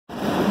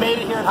made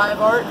it here at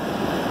Hive Art,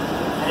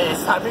 and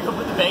it's time to go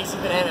put the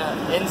Banksy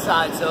banana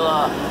inside, so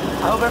I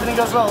hope everything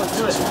goes well. Let's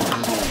do it.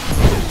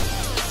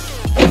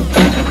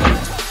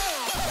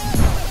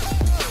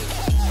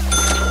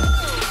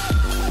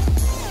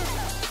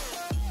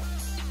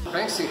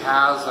 Banksy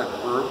has a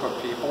group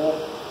of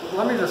people.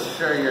 Let me just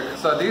show you.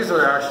 So these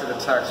are actually the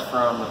texts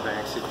from the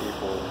Banksy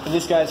people. And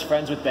this guy's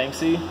friends with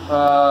Banksy?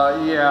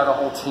 Yeah, the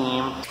whole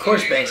team. Of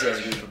course Banksy has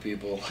a group of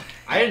people.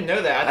 I didn't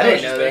know that. I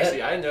didn't know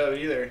Banksy. I didn't know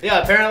it either.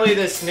 Yeah, apparently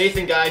this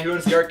Nathan guy who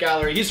owns the art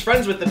gallery, he's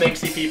friends with the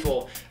Banksy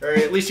people, or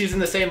at least he's in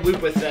the same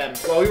loop with them.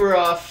 While we were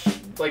off,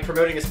 like,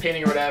 promoting his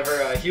painting or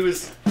whatever, he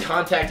was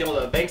contacting all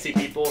the Banksy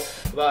people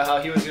about how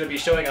he was going to be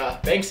showing a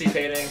Banksy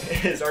painting in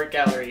his art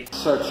gallery.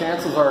 So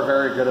chances are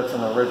very good it's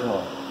an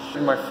original.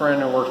 My friend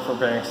who works for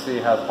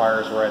Banksy has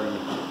buyers ready.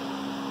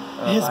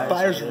 His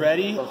buyers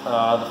ready? The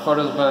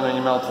photo's been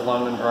emailed to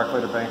London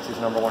directly to Banksy's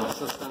 #1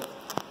 assistant.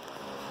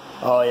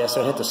 Oh yeah,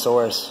 so it hit the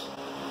source.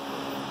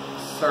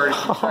 Sorry to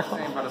keep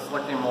texting, but it's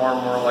looking more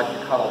and more like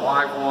you cut a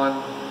live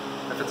one.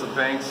 If it's a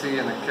Banksy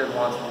and the kid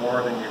wants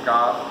more than you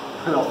got,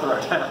 they'll throw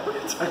it down.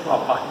 It's like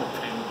about buying the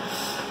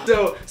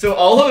painting. So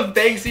all of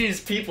Banksy's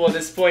people at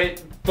this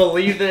point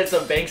believe that it's a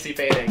Banksy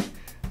painting.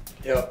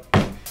 Yep.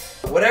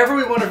 Whatever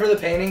we wanted for the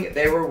painting,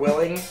 they were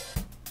willing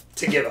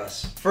to give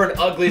us. For an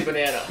ugly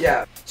banana.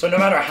 Yeah. So no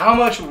matter how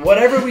much,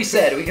 whatever we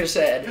said, we could have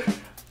said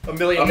 $1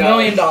 million. $1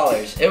 million.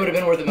 It would have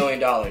been worth $1 million.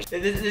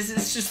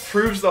 This just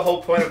proves the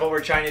whole point of what we're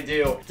trying to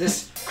do.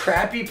 This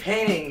crappy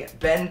painting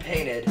Ben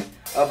painted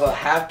of a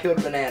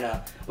half-peeled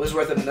banana was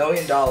worth $1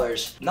 million.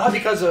 Not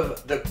because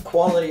of the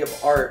quality of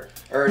art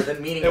or the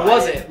meaning. It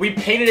wasn't. We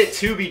painted it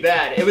to be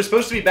bad. It was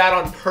supposed to be bad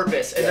on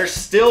purpose, and they're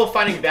still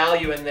finding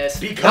value in this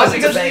because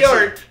of the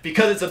art,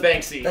 because it's a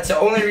Banksy. That's the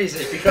only reason.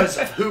 It's because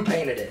of who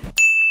painted it.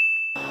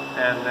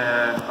 And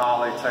then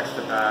Holly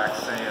texted back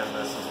saying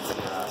this is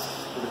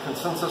BS. The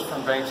consensus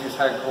from Banksy's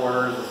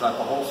headquarters is that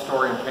the whole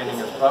story in painting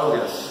is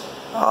bogus.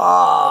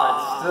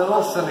 I'd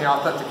still send the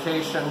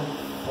authentication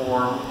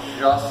form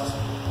just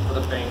for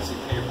the Banksy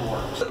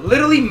paperwork.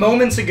 Literally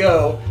moments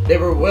ago, they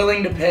were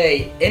willing to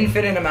pay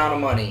infinite amount of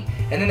money,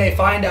 and then they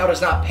find out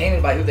it's not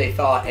painted by who they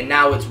thought, and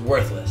now it's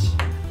worthless.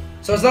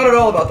 So it's not at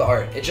all about the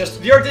art. It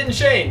just... The art didn't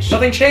change.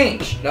 Nothing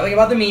changed. Nothing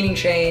about the meaning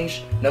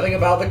changed. Nothing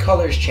about the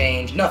colors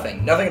changed.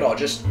 Nothing. Nothing at all.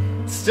 Just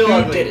still who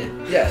ugly. did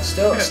it. Yeah,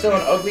 still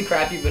an ugly,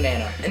 crappy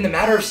banana. In the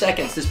matter of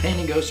seconds, this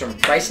painting goes from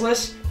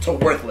priceless to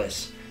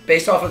worthless,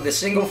 based off of the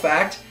single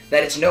fact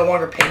that it's no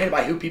longer painted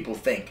by who people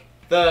think.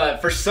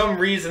 For some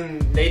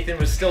reason, Nathan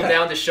was still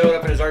down to show it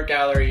up in his art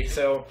gallery,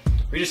 so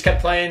we just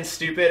kept playing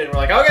stupid, and we're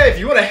like, okay, if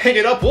you want to hang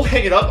it up, we'll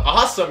hang it up.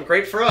 Awesome,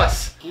 great for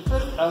us. Keep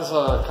it as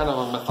a kind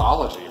of a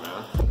mythology, man.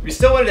 We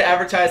still wanted to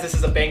advertise this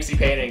as a Banksy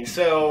painting,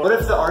 so... What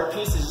if the art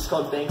piece is just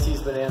called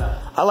Banksy's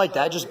banana? I like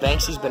that, just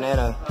Banksy's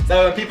banana.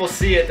 So when people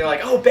see it, they're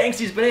like, oh,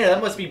 Banksy's banana,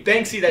 that must be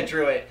Banksy that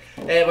drew it.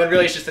 And when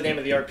really it's just the name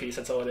of the art piece,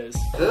 that's all it is.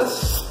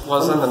 This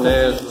was in the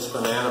news, this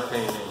banana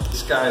painting.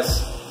 These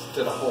guys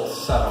did a whole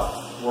setup.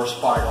 Wore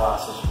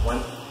spyglasses,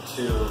 went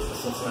to the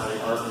Cincinnati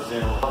Art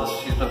Museum.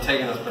 She's been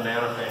taking this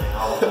banana painting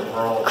all over the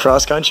world.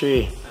 Cross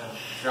country.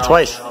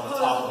 Twice. On the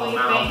top of a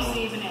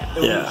mountain.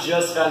 Yeah. We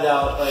just found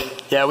out,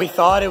 like... Yeah, we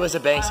thought it was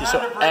a Banksy, so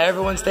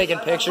everyone's taking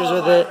pictures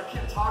with it. I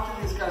can't talk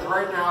to these guys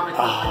right now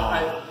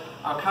because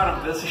I'm kind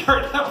of busy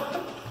right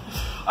now.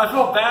 I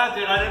feel bad,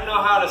 dude. I didn't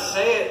know how to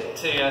say it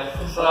to you.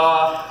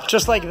 So,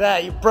 just like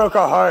that, you broke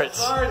our hearts.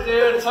 Sorry,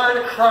 dude. Sorry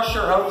to crush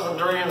your hopes and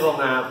dreams on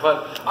that,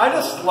 but I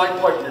just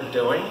like what you're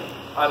doing.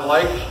 I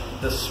like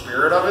the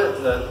spirit of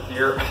it, that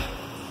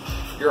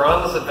you're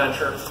on this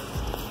adventure,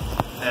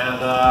 and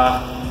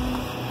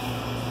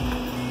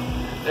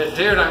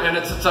dude, and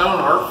it's its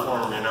own art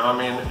form, you know. I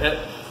mean,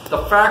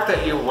 the fact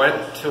that you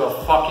went to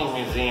a fucking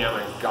museum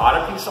and got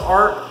a piece of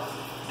art,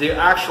 the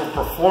actual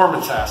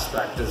performance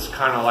aspect is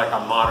kind of like a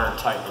modern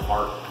type of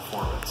art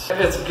performance.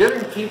 It's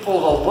getting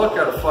people to look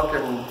at a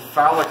fucking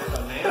phallic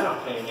banana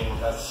painting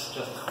that's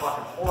just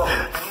fucking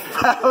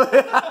horrible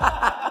painting.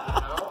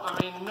 I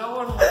mean, no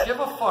one would give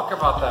a fuck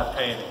about that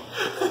painting.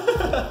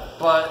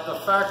 But the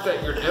fact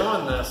that you're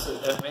doing this,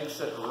 it makes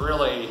it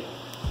really...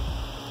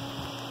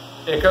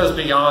 It goes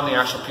beyond the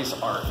actual piece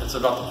of art. It's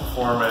about the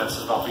performance,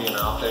 it's about being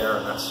out there,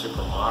 and that's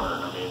super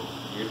modern. I mean,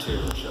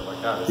 YouTube and shit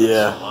like that is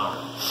so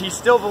modern. He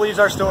still believes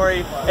our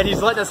story, and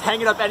he's letting us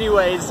hang it up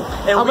anyways.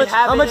 And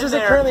how much is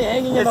it currently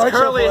hanging in the art show for? It's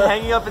currently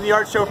hanging up in the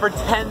art show for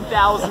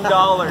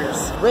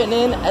 $10,000. Written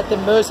in at the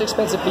most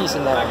expensive piece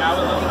in there.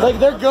 Like,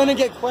 they're gonna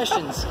get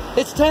questions.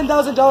 It's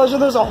 $10,000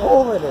 and there's a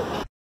hole in it.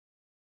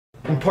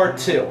 In part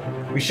 2,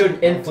 we showed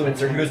an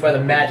influencer who goes by the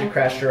Magic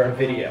Crasher on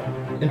video.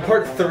 In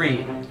part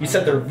 3, you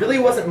said there really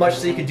wasn't much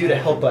that you could do to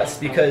help us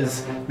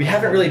because we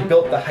haven't really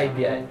built the hype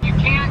yet. You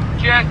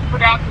can't just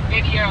put out the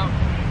video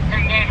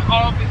and then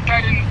all of a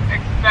sudden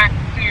expect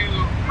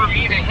for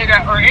me to hit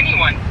up, or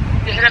anyone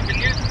to hit up the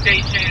news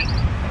station,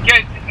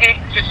 because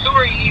the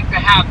story needs to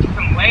have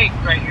some legs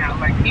right now.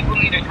 Like, people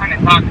need to kind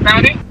of talk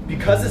about it.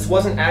 Because this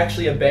wasn't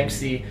actually a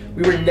Banksy,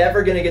 we were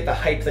never going to get the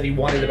hype that he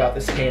wanted about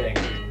this painting.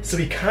 So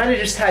we kind of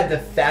just had to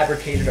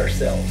fabricate it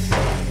ourselves.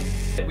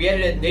 We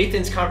edited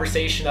Nathan's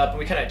conversation up and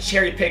we kind of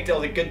cherry-picked all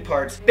the good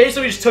parts.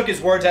 Basically, we just took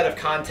his words out of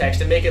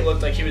context and make it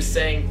look like he was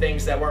saying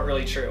things that weren't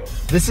really true.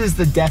 This is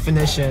the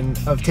definition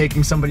of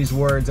taking somebody's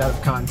words out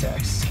of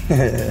context.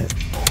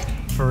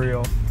 For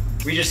real.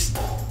 We just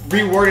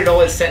reworded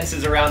all his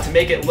sentences around to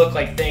make it look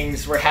like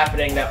things were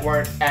happening that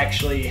weren't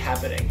actually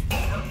happening.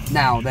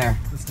 Now, there.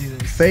 Let's do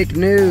this. Fake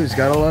news,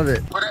 gotta love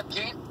it. What up,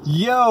 G?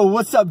 Yo,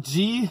 what's up,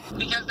 G?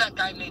 Because that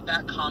guy made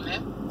that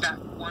comment, that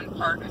one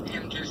part of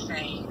him just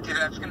saying, dude,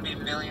 that's gonna be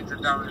millions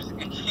of dollars,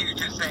 and you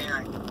just saying,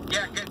 like,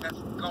 yeah, good, that's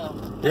the goal.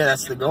 Yeah,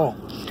 that's the goal.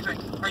 He's like,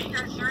 are you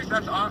guys serious?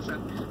 That's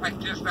awesome. Like,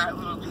 just that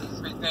little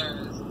piece right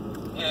there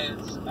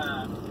is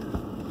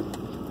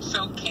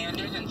so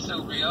candid and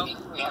so real.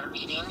 We had a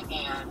meeting,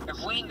 and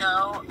if we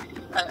know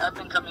an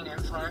up-and-coming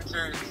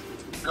influencer is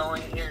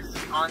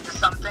onto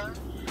something,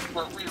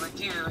 what we would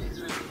do is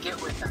we would get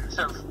with them.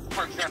 So,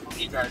 for example,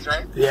 you guys,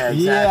 right? Yeah,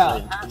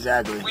 exactly.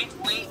 Exactly.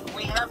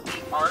 We have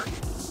the art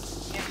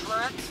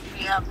influence,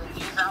 we have the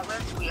news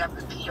outlets, we have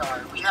the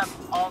PR, we have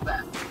all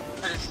that.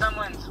 But if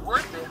someone's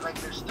worth it, like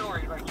their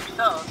story, like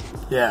yourselves,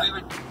 we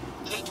would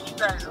take you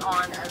guys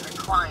on as a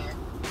client,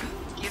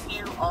 give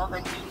you all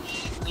that you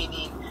need,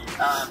 meaning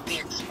the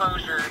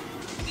exposure,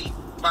 the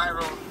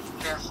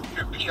viralness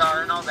through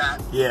PR and all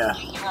that. Yeah.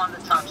 Get you on the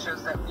top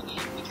shows that we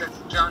need because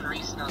John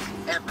Reese knows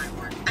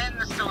everyone. Then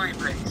the story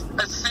breaks,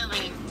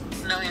 assuming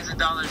millions of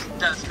dollars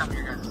does come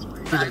your guys'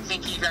 way. I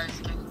think you guys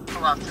can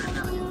pull off 3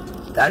 million.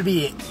 That'd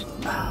be...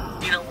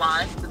 You know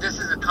why? This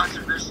is a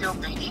controversial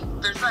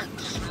painting. There's like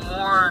just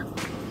more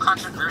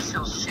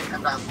controversial shit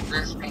about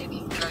this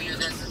painting. You know, your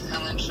guys'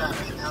 Ellen shot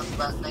right now is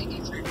about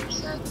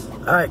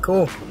 93%. Alright,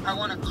 cool. I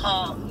want to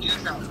call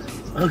news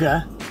outlets.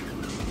 Okay.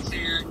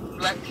 To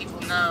let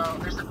people know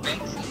there's a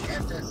Banksy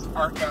at this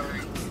art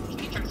gallery. Can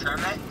you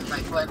confirm it?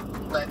 Like, let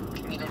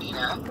community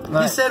know?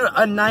 He said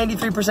a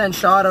 93%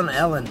 shot on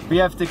Ellen. We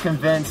have to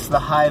convince the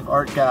Hive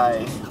art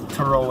guy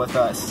to roll with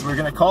us. We're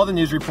gonna call the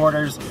news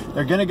reporters,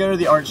 they're gonna go to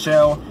the art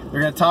show, they're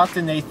gonna talk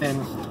to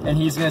Nathan, and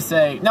he's gonna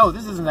say, no,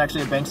 this isn't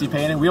actually a Banksy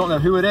painting, we don't know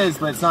who it is,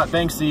 but it's not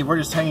Banksy, we're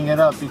just hanging it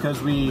up because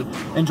we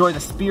enjoy the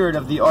spirit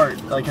of the art,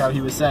 like how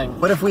he was saying.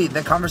 What if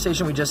the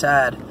conversation we just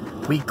had,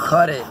 we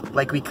cut it,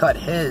 like we cut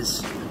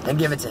his, and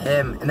give it to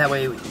him, and that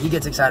way he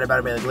gets excited about it,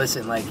 and be like,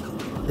 listen, like,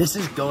 this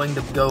is going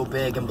to go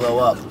big and blow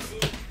up.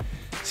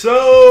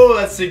 So,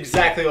 that's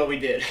exactly what we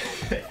did.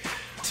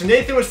 So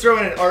Nathan was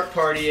throwing an art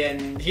party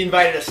and he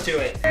invited us to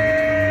it.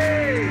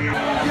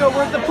 Yo,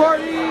 we're at the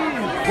party!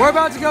 We're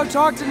about to go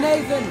talk to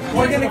Nathan.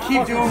 We're gonna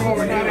keep doing what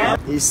we're doing.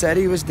 He said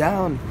he was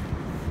down.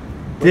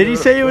 Did he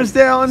say he was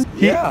down?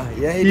 Yeah,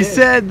 he did.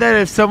 Said that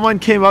if someone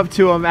came up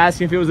to him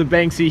asking if it was a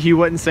Banksy, he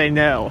wouldn't say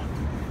no.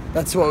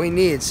 That's what we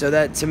need, so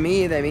that, to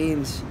me, that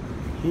means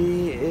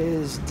he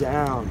is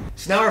down.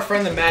 So now our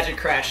friend the Magic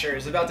Crasher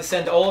is about to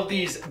send all of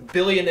these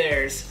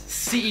billionaires,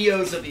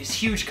 CEOs of these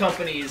huge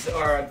companies,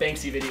 our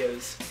Banksy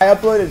videos. I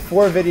uploaded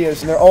 4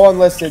 videos and they're all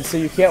unlisted, so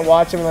you can't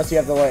watch them unless you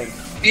have the link.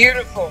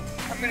 Beautiful.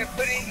 I'm going to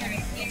put it in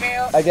an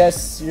email. I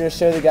guess you're going to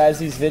show the guys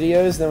these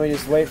videos, then we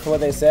just wait for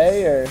what they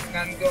say, or? And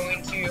I'm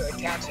going to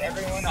attach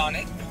everyone on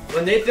it.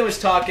 When Nathan was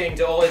talking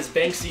to all his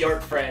Banksy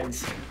art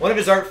friends, one of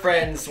his art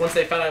friends, once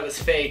they found out it was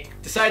fake,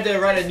 decided to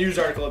write a news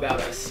article about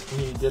us.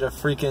 He did a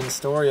freaking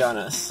story on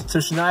us.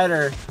 So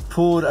Schneider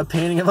pulled a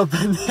painting of a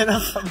banana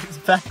from his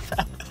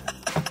backpack.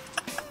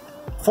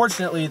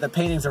 Fortunately, the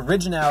painting's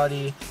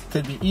originality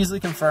could be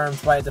easily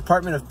confirmed by a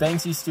Department of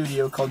Banksy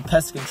studio called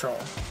Pest Control.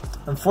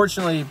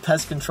 Unfortunately,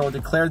 Pest Control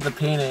declared the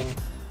painting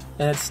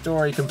and its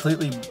story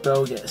completely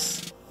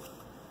bogus.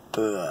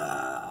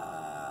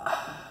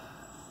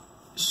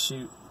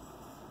 Shoot.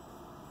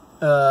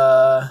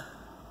 But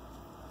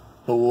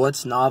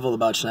what's novel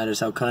about Schneider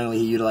is how cunningly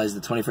he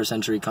utilized the 21st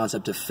century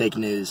concept of fake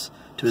news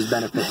to his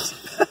benefit.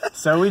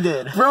 So we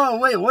did. Bro,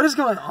 wait, what is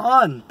going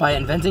on? By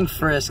inventing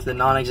Frisk, the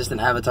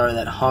non-existent avatar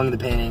that hung the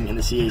painting in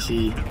the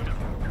CAC,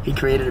 he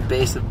created a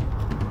base of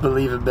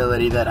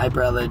believability that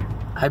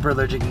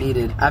Hyperallergic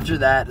needed. After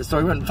that, the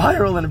story went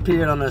viral and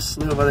appeared on a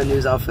slew of other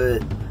news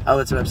outlets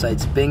and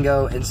websites.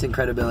 Bingo, instant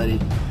credibility.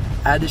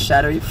 Add the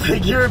shadowy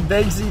figure of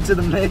Banksy to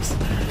the mix,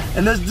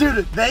 and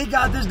they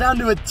got this down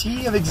to a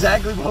T of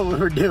exactly what we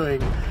were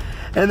doing.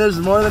 And there's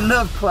more than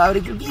enough cloudy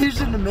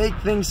confusion to make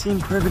things seem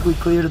perfectly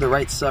clear to the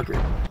right sucker.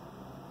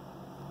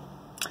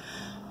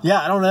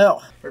 Yeah, I don't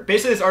know.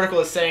 Basically, this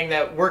article is saying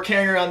that we're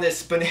carrying around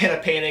this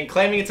banana painting,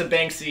 claiming it's a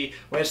Banksy,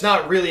 when it's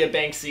not really a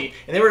Banksy.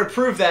 And they were to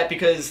prove that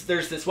because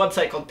there's this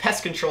website called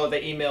Pest Control that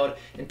they emailed,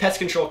 and Pest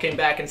Control came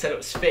back and said it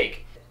was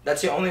fake.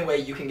 That's the only way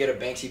you can get a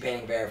Banksy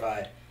painting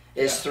verified,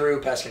 is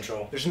through Pest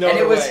Control. There's no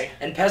other way.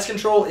 And Pest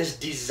Control is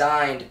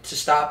designed to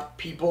stop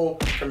people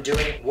from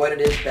doing what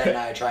it is Ben and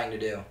I are trying to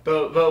do.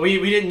 But we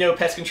didn't know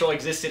Pest Control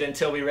existed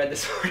until we read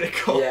this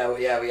article.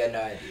 Yeah, we had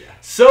no idea.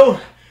 So,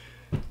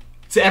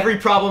 to every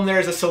problem there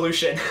is a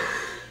solution.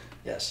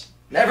 Yes.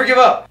 Never give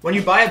up. When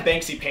you buy a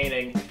Banksy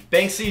painting,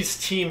 Banksy's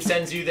team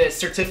sends you this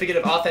certificate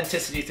of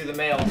authenticity through the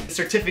mail. The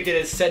certificate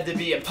is said to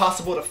be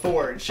impossible to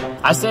forge.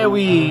 I say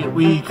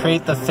we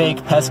create the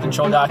fake pest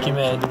control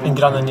document and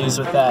get on the news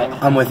with that.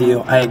 I'm with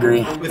you. I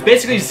agree. With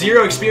basically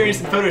zero experience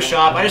in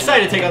Photoshop, I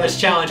decided to take on this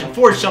challenge and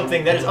forge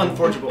something that is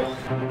unforgeable.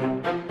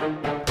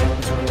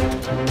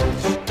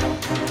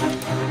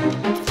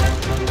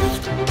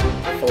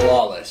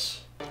 Flawless.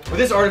 With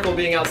this article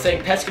being out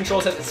saying Pest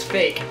Control says it's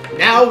fake,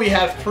 now we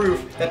have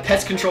proof that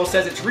Pest Control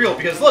says it's real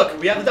because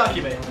look, we have the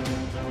document.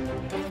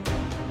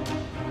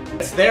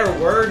 It's their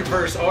word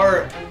versus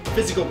our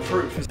physical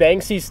proof.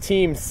 Banksy's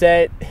team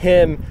sent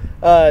him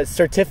a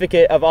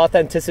certificate of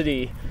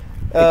authenticity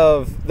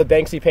of the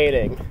Banksy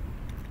painting.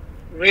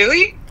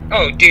 Really?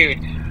 Oh, dude.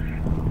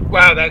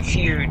 Wow, that's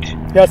huge.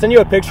 Yeah, I'll send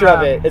you a picture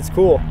of it. It's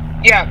cool.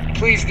 Yeah,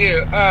 please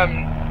do.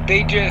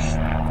 They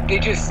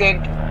just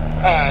sent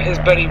his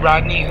buddy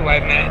Rodney, who I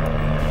met,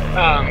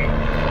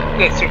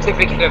 the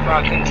certificate of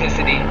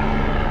authenticity.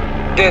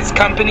 This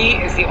company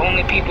is the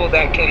only people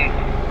that can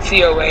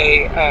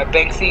COA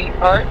Banksy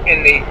art,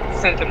 and they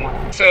sent him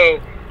one. So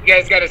you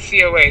guys got a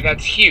COA.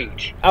 That's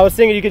huge. I was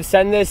thinking you could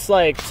send this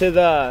like to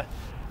the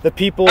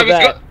people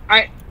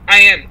I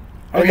am.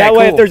 And that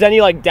way, if there's any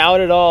like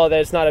doubt at all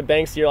that it's not a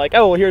Banksy, you're like,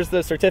 oh, well, here's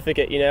the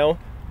certificate, you know?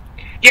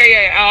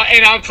 Yeah.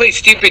 And I'll play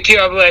stupid too.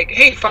 I'll be like,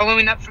 hey,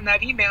 following up from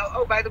that email.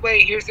 Oh, by the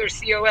way, here's their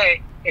COA.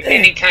 If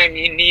anytime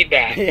you need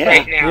that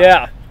right now.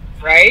 Yeah.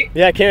 Right?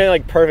 Yeah, it came in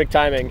like perfect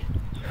timing.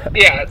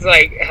 Yeah, it's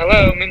like,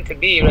 hello, meant to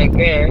be right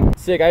there.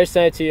 Sick, I just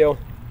sent it to you.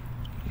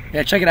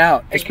 Yeah, check it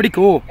out. It's pretty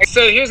cool.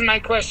 So here's my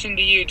question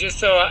to you, just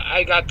so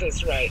I got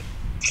this right.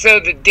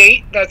 So the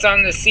date that's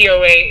on the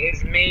COA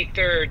is May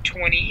 3rd,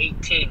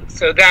 2018.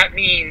 So that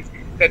means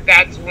that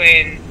that's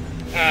when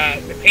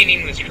the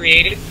painting was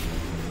created?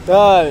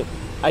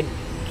 I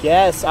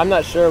guess. I'm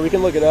not sure. We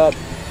can look it up.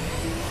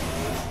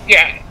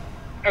 Yeah.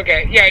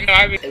 Okay. Yeah,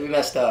 no, We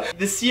messed up.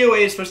 The COA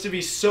is supposed to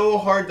be so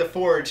hard to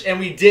forge, and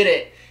we did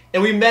it.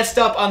 And we messed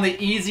up on the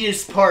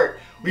easiest part.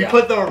 We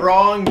put the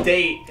wrong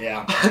date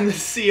on the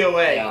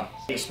COA. Yeah.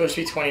 It's supposed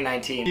to be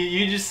 2019.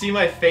 You just see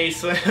my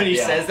face when he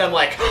says that. I'm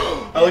like,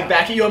 I look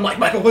back at you. I'm like,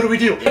 Michael, what do we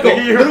do? Michael,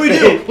 what do we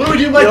do? What do we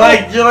do,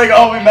 Michael? You're like,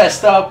 oh, we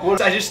messed up.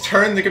 I just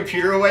turned the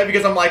computer away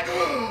because I'm like,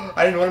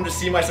 I didn't want him to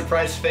see my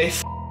surprised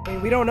face. I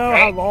mean, we don't know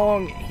how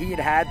long he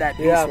had that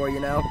piece for, you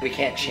know? We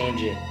can't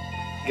change it.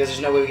 Because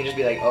there's no way we can just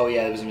be like, oh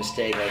yeah, it was a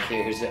mistake, like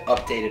here's the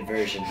updated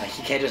version. Like,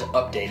 he can't just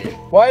update it.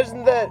 Why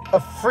isn't that a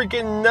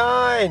freaking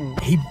 9?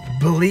 He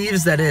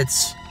believes that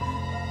it's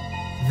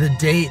the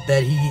date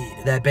that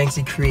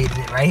Banksy created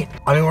it, right?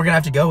 I mean, we're gonna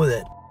have to go with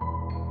it.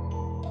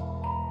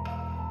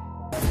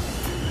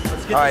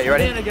 Let's get Alright, you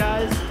ready? banana,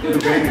 guys. Who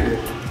painted it?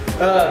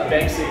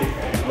 Banksy.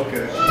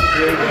 Okay.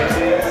 Really,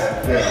 Banksy?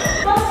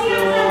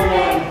 Yeah.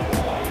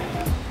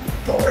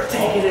 Thor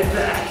taking it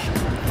back.